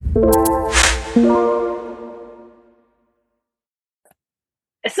So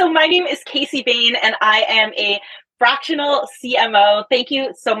my name is Kasey Bayne, and I am a fractional CMO. Thank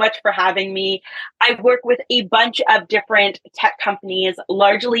you so much for having me. I work with a bunch of different tech companies,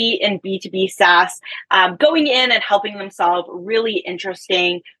 largely in B2B SaaS, going in and helping them solve really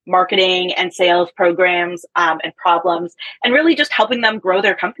interesting marketing and sales programs and problems, and really just helping them grow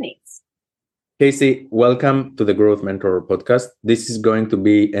their companies. Kasey, welcome to the Growth Mentor podcast. This is going to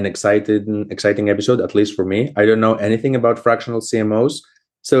be an exciting episode, at least for me. I don't know anything about fractional CMOs.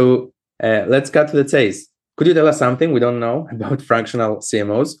 So let's cut to the chase. Could you tell us something we don't know about fractional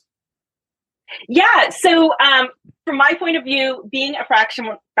CMOs? Yeah. So from my point of view, being a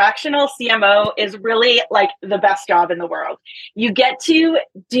fractional CMO is really like the best job in the world. You get to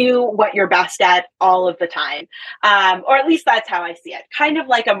do what you're best at all of the time. Or at least that's how I see it. Kind of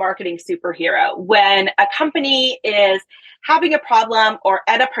like a marketing superhero. When a company is having a problem or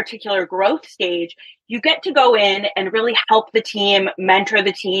at a particular growth stage, you get to go in and really help the team, mentor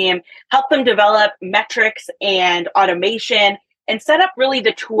the team, help them develop metrics and automation, and set up really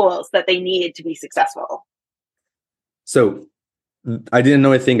the tools that they need to be successful. So I didn't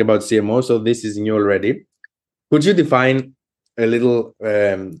know a thing about CMO, so this is new already. Could you define a little,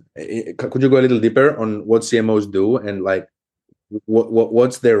 could you go a little deeper on what CMOs do and like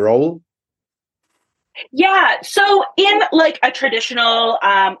what's their role? Yeah. So in like a traditional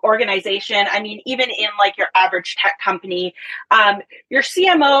organization, I mean, even in like your average tech company, your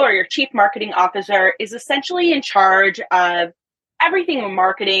CMO or your chief marketing officer is essentially in charge of everything in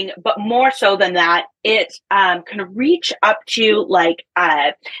marketing, but more so than that, it can reach up to like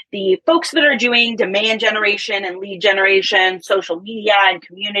the folks that are doing demand generation and lead generation, social media and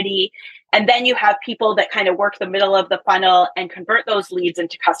community. And then you have people that kind of work the middle of the funnel and convert those leads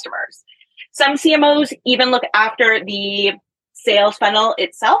into customers. Some CMOs even look after the sales funnel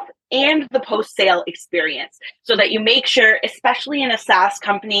itself and the post-sale experience so that you make sure, especially in a SaaS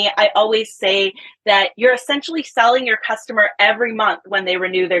company, I always say that you're essentially selling your customer every month when they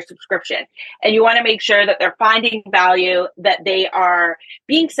renew their subscription. And you want to make sure that they're finding value, that they are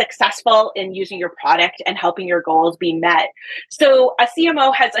being successful in using your product and helping your goals be met. So a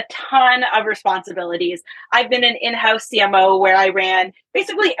CMO has a ton of responsibilities. I've been an in-house CMO where I ran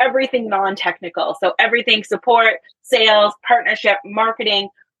basically everything non-technical. So everything support, sales, partnership, marketing,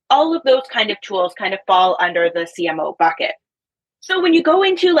 all of those kind of tools kind of fall under the CMO bucket. So when you go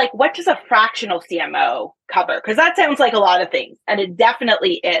into like, what does a fractional CMO cover? Because that sounds like a lot of things, and it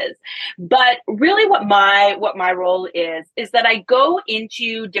definitely is. But really what my role is that I go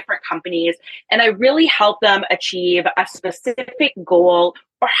into different companies and I really help them achieve a specific goal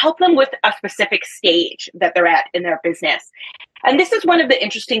or help them with a specific stage that they're at in their business. And this is one of the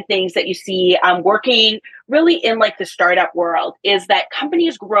interesting things that you see working really in like the startup world is that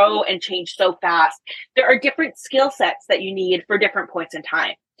companies grow and change so fast. There are different skill sets that you need for different points in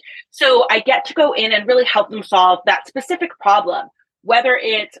time. So I get to go in and really help them solve that specific problem, whether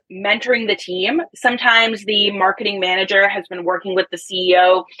it's mentoring the team. Sometimes the marketing manager has been working with the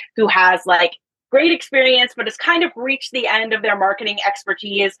CEO who has like great experience, but has kind of reached the end of their marketing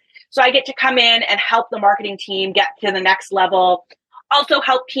expertise. So I get to come in and help the marketing team get to the next level. Also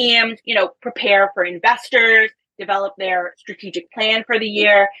help teams, prepare for investors, develop their strategic plan for the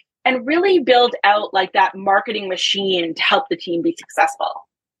year, and really build out like that marketing machine to help the team be successful.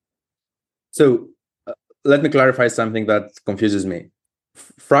 So let me clarify something that confuses me.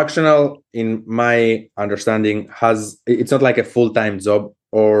 Fractional, in my understanding, it's not like a full-time job,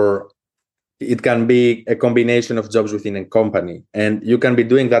 or it can be a combination of jobs within a company, and you can be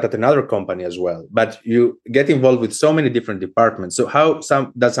doing that at another company as well, but you get involved with so many different departments. So how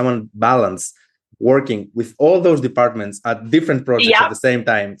does someone balance working with all those departments at different projects at the same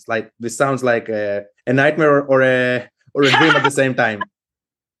time? It's like, this sounds like a nightmare or a dream at the same time.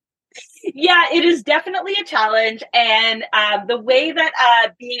 Yeah, it is definitely a challenge. And the way that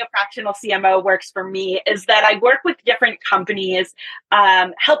being a fractional CMO works for me is that I work with different companies,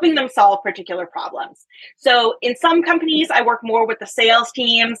 helping them solve particular problems. So in some companies, I work more with the sales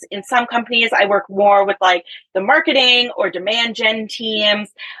teams. In some companies, I work more with like the marketing or demand gen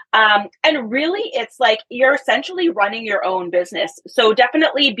teams. And really, it's like you're essentially running your own business. So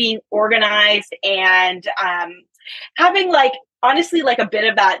definitely being organized and having like, honestly, like a bit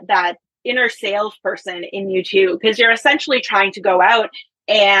of that inner salesperson in you too, because you're essentially trying to go out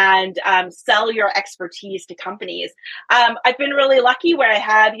and sell your expertise to companies. I've been really lucky where I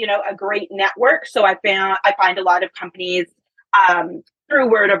have, a great network. So I find a lot of companies through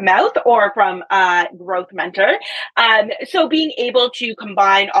word of mouth or from Growth Mentor. So being able to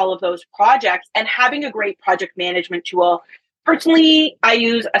combine all of those projects and having a great project management tool Personally, I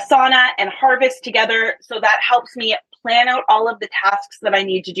use Asana and Harvest together. So that helps me plan out all of the tasks that I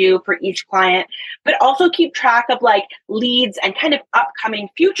need to do for each client, but also keep track of like leads and kind of upcoming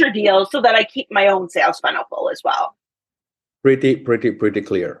future deals so that I keep my own sales funnel full as well. Pretty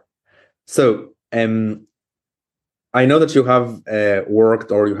clear. So, I know that you have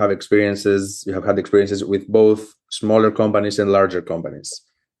worked or you have had experiences with both smaller companies and larger companies.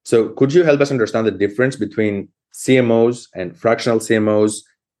 So could you help us understand the difference between CMOs and fractional CMOs,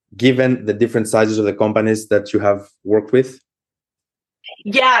 given the different sizes of the companies that you have worked with?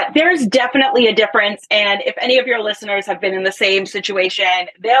 Yeah, there's definitely a difference. And if any of your listeners have been in the same situation,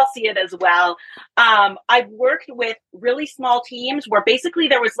 they'll see it as well. I've worked with really small teams where basically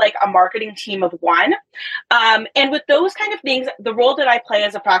there was like a marketing team of one. And with those kind of things, the role that I play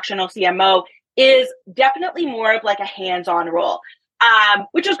as a fractional CMO is definitely more of like a hands-on role,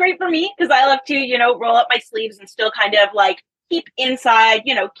 which is great for me because I love to, roll up my sleeves and still kind of like keep inside,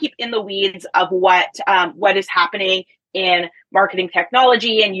 keep in the weeds of what is happening in marketing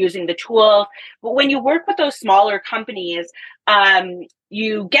technology and using the tools. But when you work with those smaller companies,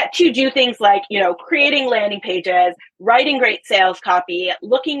 you get to do things like, creating landing pages, writing great sales copy,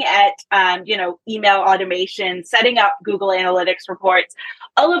 looking at, email automation, setting up Google Analytics reports,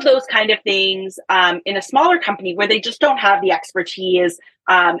 all of those kind of things in a smaller company where they just don't have the expertise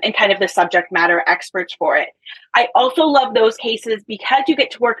and kind of the subject matter experts for it. I also love those cases because you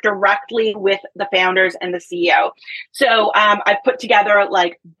get to work directly with the founders and the CEO. So I've put together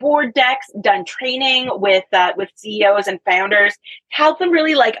like board decks, done training with CEOs and founders to help them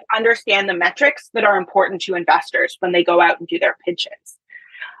really like understand the metrics that are important to investors when they go out and do their pitches.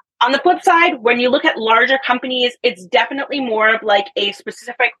 On the flip side, when you look at larger companies, it's definitely more of like a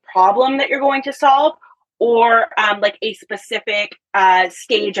specific problem that you're going to solve or like a specific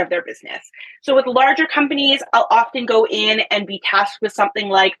stage of their business. So with larger companies, I'll often go in and be tasked with something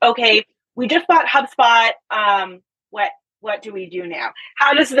like, okay, we just bought HubSpot. What do we do now?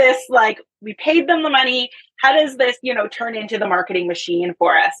 How does this, we paid them the money. How does this, turn into the marketing machine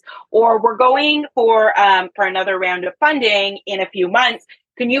for us? Or we're going for another round of funding in a few months.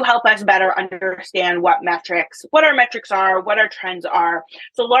 Can you help us better understand what our metrics are, what our trends are?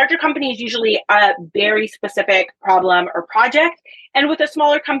 So larger companies usually a very specific problem or project. And with a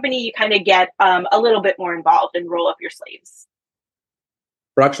smaller company, you kind of get a little bit more involved and roll up your sleeves.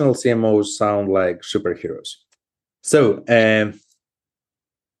 Fractional CMOs sound like superheroes. So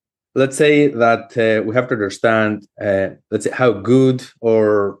let's say that we have to understand, let's say how good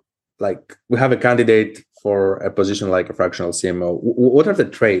or like we have a candidate for a position like a fractional CMO. What are the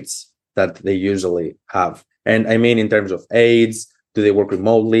traits that they usually have? And I mean, in terms of aids, do they work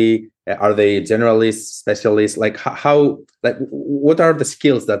remotely? Are they generalists, specialists? Like what are the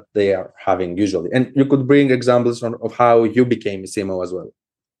skills that they are having usually? And you could bring examples of how you became a CMO as well.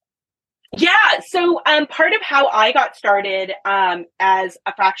 Yeah. So part of how I got started as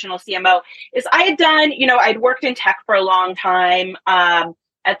a fractional CMO is I had done, I'd worked in tech for a long time.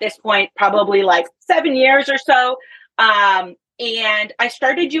 At this point, probably like 7 years or so. And I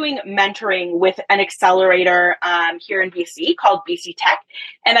started doing mentoring with an accelerator here in BC called BC Tech.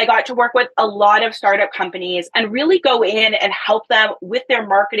 And I got to work with a lot of startup companies and really go in and help them with their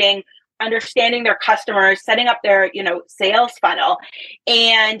marketing, understanding their customers, setting up their, sales funnel.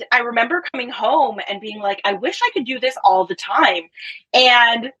 And I remember coming home and being like, I wish I could do this all the time.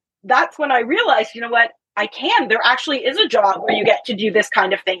 And that's when I realized, what? I can. There actually is a job where you get to do this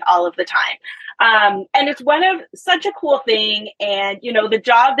kind of thing all of the time. And it's such a cool thing. And, the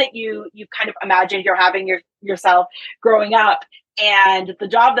job that you kind of imagined you're having yourself growing up and the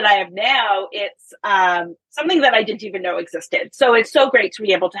job that I have now, it's something that I didn't even know existed. So it's so great to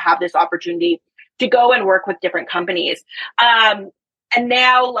be able to have this opportunity to go and work with different companies. And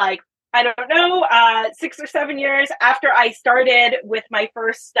now, I don't know, 6 or 7 years after I started with my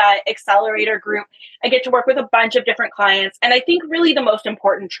first accelerator group, I get to work with a bunch of different clients. And I think really the most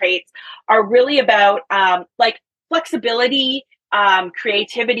important traits are really about flexibility,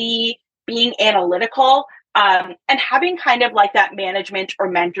 creativity, being analytical, and having kind of like that management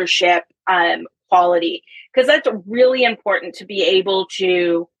or mentorship quality, because that's really important to be able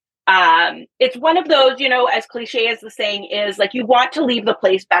to it's one of those, as cliche as the saying is, like, you want to leave the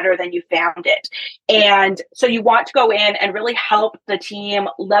place better than you found it. And so you want to go in and really help the team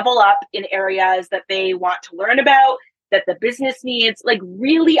level up in areas that they want to learn about, that the business needs, like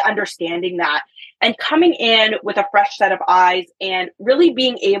really understanding that and coming in with a fresh set of eyes and really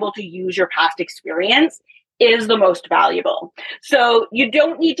being able to use your past experience is the most valuable. So you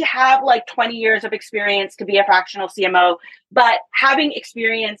don't need to have like 20 years of experience to be a fractional CMO, but having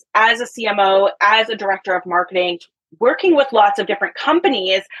experience as a CMO, as a director of marketing, working with lots of different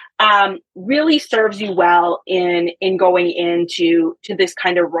companies really serves you well in going into this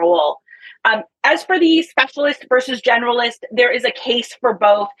kind of role. As for the specialist versus generalist, there is a case for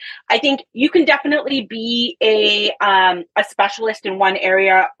both. I think you can definitely be a specialist in one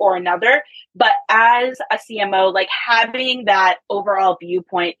area or another, but as a CMO, like having that overall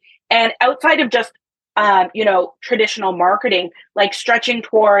viewpoint and outside of just traditional marketing, like stretching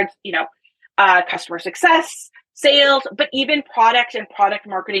towards customer success, sales, but even product and product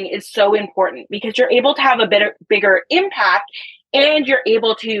marketing is so important because you're able to have a bigger impact and you're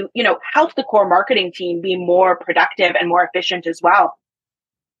able to, help the core marketing team be more productive and more efficient as well.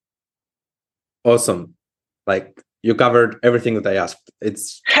 Awesome. Like you covered everything that I asked.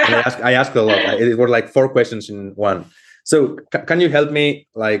 I asked a lot. It were like 4 questions in one. So can you help me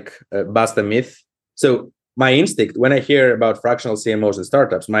bust a myth? So my instinct when I hear about fractional CMOs and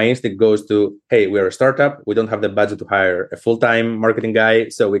startups, my instinct goes to, hey, we're a startup. We don't have the budget to hire a full-time marketing guy,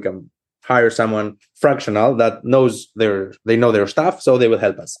 so we can hire someone fractional that they know their stuff, so they will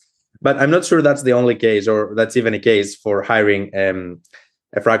help us. But I'm not sure that's the only case, or that's even a case for hiring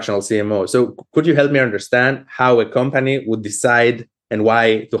a fractional CMO. So could you help me understand how a company would decide and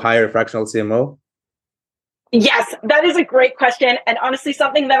why to hire a fractional CMO? Yes, that is a great question. And honestly,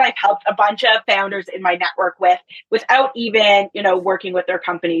 something that I've helped a bunch of founders in my network with without even, working with their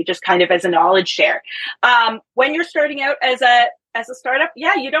company, just kind of as a knowledge share. When you're starting out as a startup,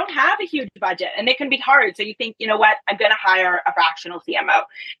 you don't have a huge budget and it can be hard. So you think, you know what, I'm going to hire a fractional CMO.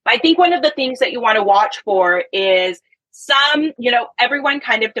 But I think one of the things that you want to watch for is everyone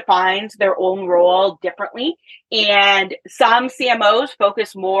kind of defines their own role differently. And some CMOs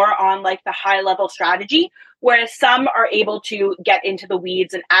focus more on like the high level strategy, whereas some are able to get into the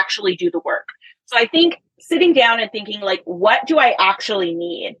weeds and actually do the work. So I think sitting down and thinking like, what do I actually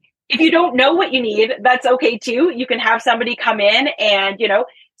need? If you don't know what you need, that's okay too. You can have somebody come in and,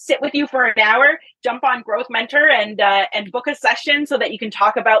 sit with you for an hour, jump on Growth Mentor and book a session so that you can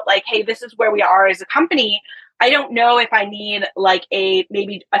talk about like, hey, this is where we are as a company. I don't know if I need like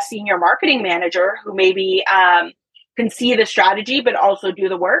maybe a senior marketing manager who maybe can see the strategy, but also do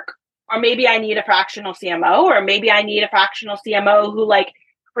the work. Or maybe I need a fractional CMO, or maybe I need a fractional CMO who like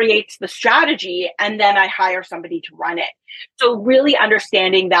creates the strategy and then I hire somebody to run it. So really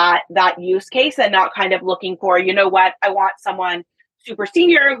understanding that use case and not kind of looking for, I want someone super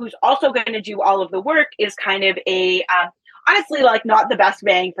senior who's also going to do all of the work is kind of a honestly, like not the best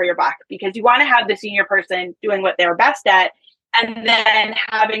bang for your buck, because you want to have the senior person doing what they're best at and then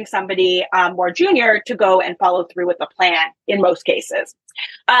having somebody more junior to go and follow through with the plan in most cases.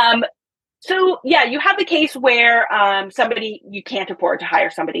 So you have the case where you can't afford to hire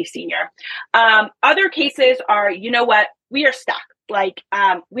somebody senior. Other cases are, we are stuck. Like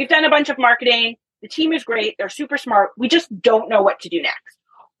we've done a bunch of marketing. The team is great. They're super smart. We just don't know what to do next.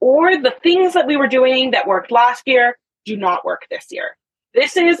 Or the things that we were doing that worked last year do not work this year.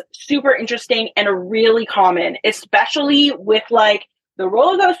 This is super interesting and really common, especially with like the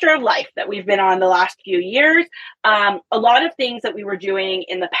roller coaster of life that we've been on the last few years. A lot of things that we were doing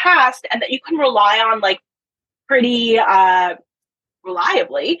in the past and that you can rely on like pretty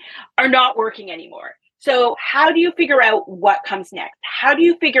reliably are not working anymore. So how do you figure out what comes next? How do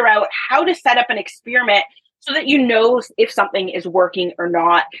you figure out how to set up an experiment so that you know if something is working or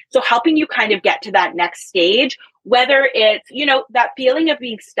not? So helping you kind of get to that next stage, whether it's, that feeling of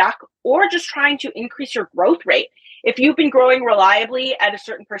being stuck or just trying to increase your growth rate. If you've been growing reliably at a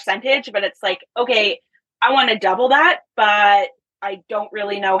certain percentage, but it's like, okay, I want to double that, but I don't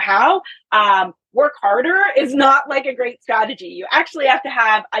really know how. Work harder is not like a great strategy. You actually have to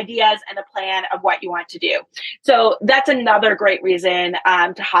have ideas and a plan of what you want to do. So that's another great reason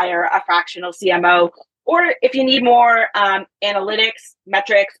to hire a fractional CMO. Or if you need more analytics,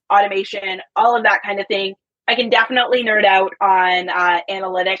 metrics, automation, all of that kind of thing, I can definitely nerd out on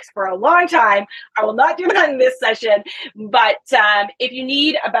analytics for a long time. I will not do that in this session. But if you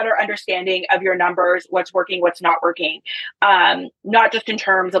need a better understanding of your numbers, what's working, what's not working, not just in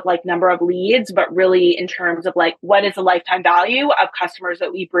terms of like number of leads, but really in terms of like what is the lifetime value of customers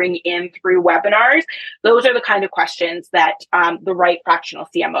that we bring in through webinars, those are the kind of questions that the right fractional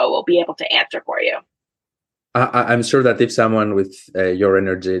CMO will be able to answer for you. I'm sure that if someone with your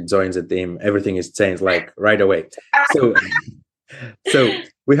energy joins the team, everything is changed like right away. So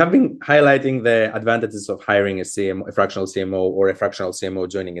we have been highlighting the advantages of hiring a fractional CMO or a fractional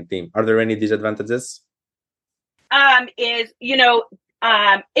CMO joining a team. Are there any disadvantages? It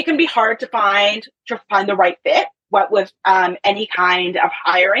can be hard to find the right fit. What with any kind of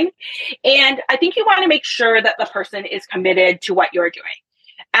hiring. And I think you want to make sure that the person is committed to what you're doing.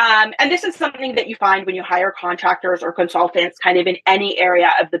 And this is something that you find when you hire contractors or consultants kind of in any area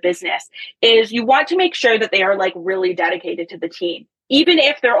of the business, is you want to make sure that they are like really dedicated to the team. Even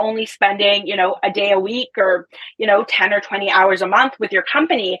if they're only spending, a day a week or, 10 or 20 hours a month with your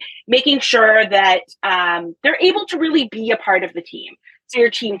company, making sure that they're able to really be a part of the team. So your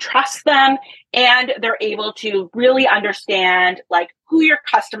team trusts them and they're able to really understand like who your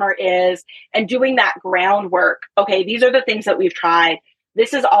customer is and doing that groundwork. Okay, these are the things that we've tried.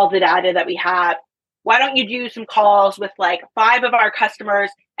 This is all the data that we have. Why don't you do some calls with like 5 of our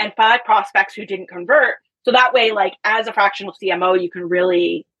customers and 5 prospects who didn't convert? So that way, like as a fractional CMO, you can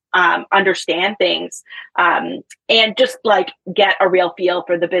really understand things and just like get a real feel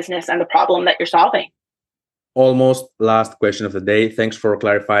for the business and the problem that you're solving. Almost last question of the day. Thanks for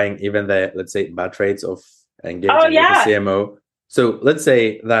clarifying even the, let's say, bad traits of engaging with a CMO. So let's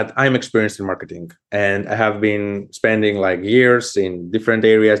say that I'm experienced in marketing and I have been spending like years in different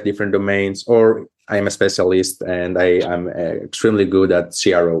areas, different domains, or I'm a specialist and I'm extremely good at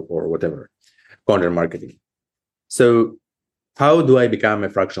CRO or whatever, content marketing. So how do I become a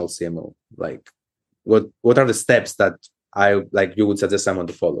fractional CMO? Like what are the steps that you would suggest someone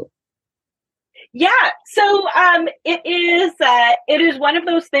to follow? Yeah. So it is one of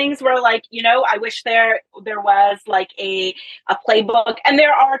those things where like, I wish there was like a playbook, and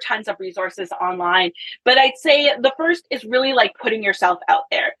there are tons of resources online. But I'd say the first is really like putting yourself out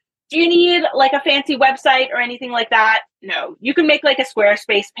there. Do you need like a fancy website or anything like that? No. You can make like a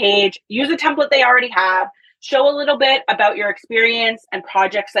Squarespace page, use a template they already have, show a little bit about your experience and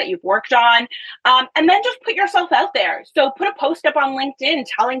projects that you've worked on, and then just put yourself out there. So put a post up on LinkedIn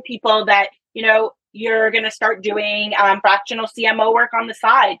telling people that, you're going to start doing fractional CMO work on the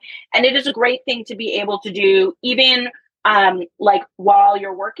side. And it is a great thing to be able to do, even like while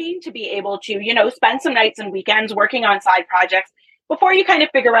you're working, to be able to, spend some nights and weekends working on side projects before you kind of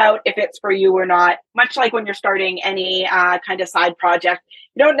figure out if it's for you or not. Much like when you're starting any kind of side project,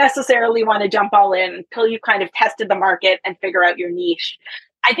 you don't necessarily want to jump all in until you've kind of tested the market and figure out your niche.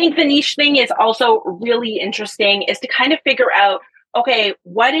 I think the niche thing is also really interesting, is to kind of figure out, okay,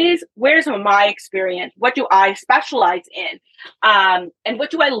 where's my experience? What do I specialize in? And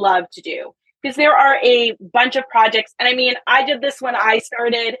what do I love to do? Because there are a bunch of projects. And I mean, I did this when I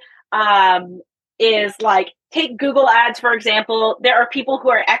started, is like, take Google Ads, for example. There are people who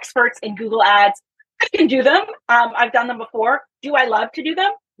are experts in Google Ads. I can do them. I've done them before. Do I love to do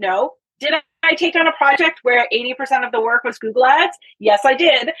them? No. Did I take on a project where 80% of the work was Google Ads? Yes, I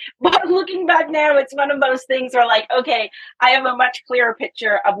did. But looking back now, it's one of those things where like, okay, I have a much clearer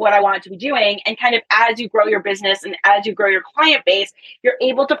picture of what I want to be doing. And kind of as you grow your business and as you grow your client base, you're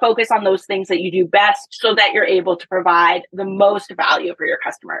able to focus on those things that you do best so that you're able to provide the most value for your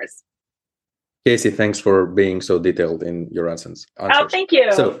customers. Kasey, thanks for being so detailed in your answers. Oh, thank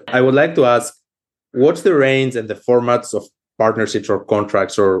you. So I would like to ask, what's the range and the formats of partnerships or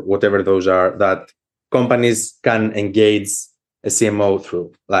contracts or whatever those are that companies can engage a CMO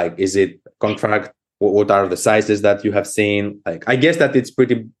through? Like, is it contract? What are the sizes that you have seen? Like, I guess that it's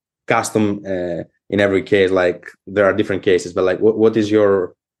pretty custom in every case. Like, there are different cases, but like, what is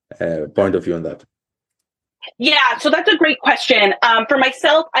your point of view on that? Yeah, so that's a great question. For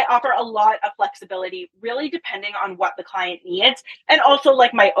myself, I offer a lot of flexibility, really depending on what the client needs, and also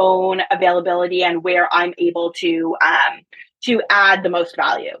like my own availability and where I'm able to add the most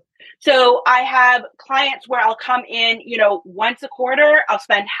value. So I have clients where I'll come in, once a quarter. I'll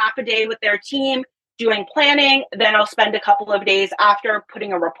spend half a day with their team doing planning. Then I'll spend a couple of days after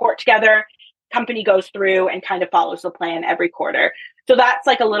putting a report together. Company goes through and kind of follows the plan every quarter. So that's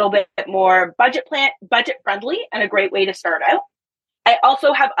like a little bit more budget friendly and a great way to start out. I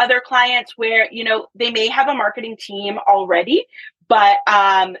also have other clients where, they may have a marketing team already, but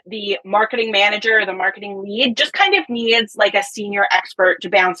the marketing manager, the marketing lead just kind of needs like a senior expert to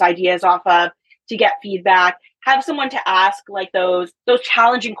bounce ideas off of, to get feedback, have someone to ask like those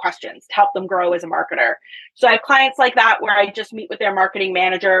challenging questions to help them grow as a marketer. So I have clients like that where I just meet with their marketing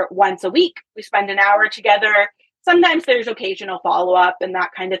manager once a week. We spend an hour together. Sometimes there's occasional follow-up and that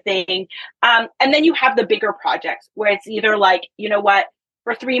kind of thing. And then you have the bigger projects where it's either like,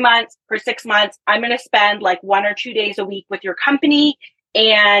 for 3 months, for 6 months, I'm going to spend like 1 or 2 days a week with your company,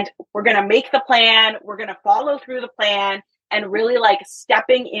 and we're going to make the plan. We're going to follow through the plan and really like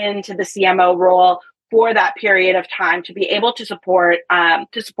stepping into the CMO role for that period of time to be able to support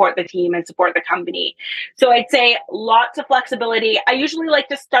the team and support the company. So I'd say lots of flexibility. I usually like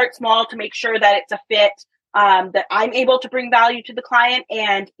to start small to make sure that it's a fit, that I'm able to bring value to the client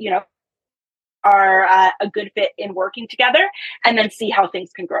and, are a good fit in working together, and then see how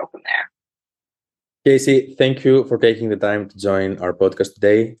things can grow from there. Kasey, thank you for taking the time to join our podcast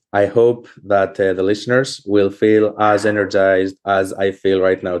today. I hope that the listeners will feel as energized as I feel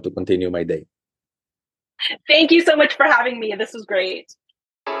right now to continue my day. Thank you so much for having me. This was great.